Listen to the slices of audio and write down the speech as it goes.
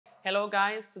Hello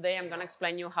guys, today I'm gonna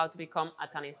explain you how to become a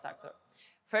tunnel instructor.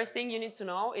 First thing you need to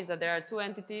know is that there are two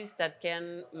entities that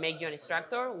can make you an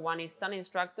instructor. One is tunnel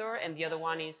instructor and the other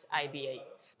one is IBA.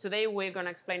 Today we're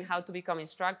gonna explain how to become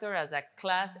instructor as a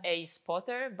Class A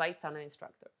spotter by tunnel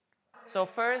instructor. So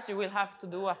first you will have to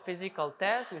do a physical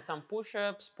test with some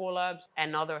push-ups, pull-ups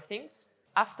and other things.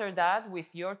 After that,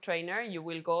 with your trainer, you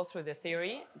will go through the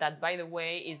theory that, by the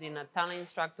way, is in a tunnel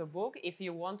instructor book. If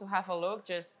you want to have a look,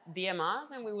 just DM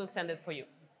us and we will send it for you.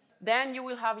 Then you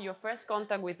will have your first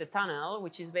contact with the tunnel,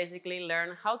 which is basically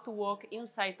learn how to walk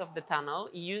inside of the tunnel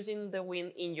using the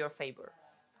wind in your favor.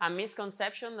 A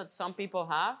misconception that some people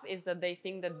have is that they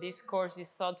think that this course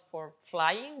is thought for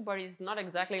flying, but it's not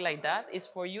exactly like that. It's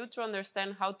for you to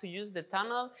understand how to use the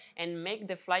tunnel and make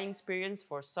the flying experience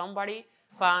for somebody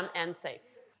fun and safe.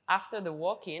 After the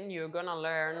walk-in, you're gonna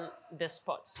learn the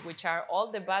spots, which are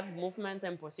all the bad movements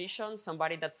and positions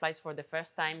somebody that flies for the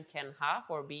first time can have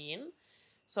or be in.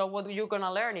 So what you're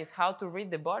gonna learn is how to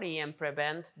read the body and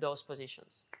prevent those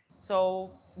positions.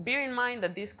 So bear in mind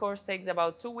that this course takes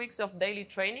about 2 weeks of daily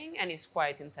training and is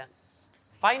quite intense.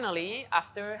 Finally,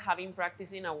 after having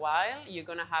practiced in a while, you're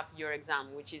gonna have your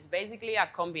exam, which is basically a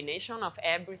combination of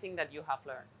everything that you have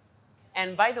learned.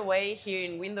 And by the way, here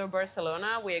in Windoor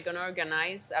Barcelona, we are going to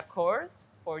organize a course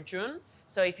for June.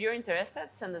 So if you're interested,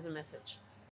 send us a message.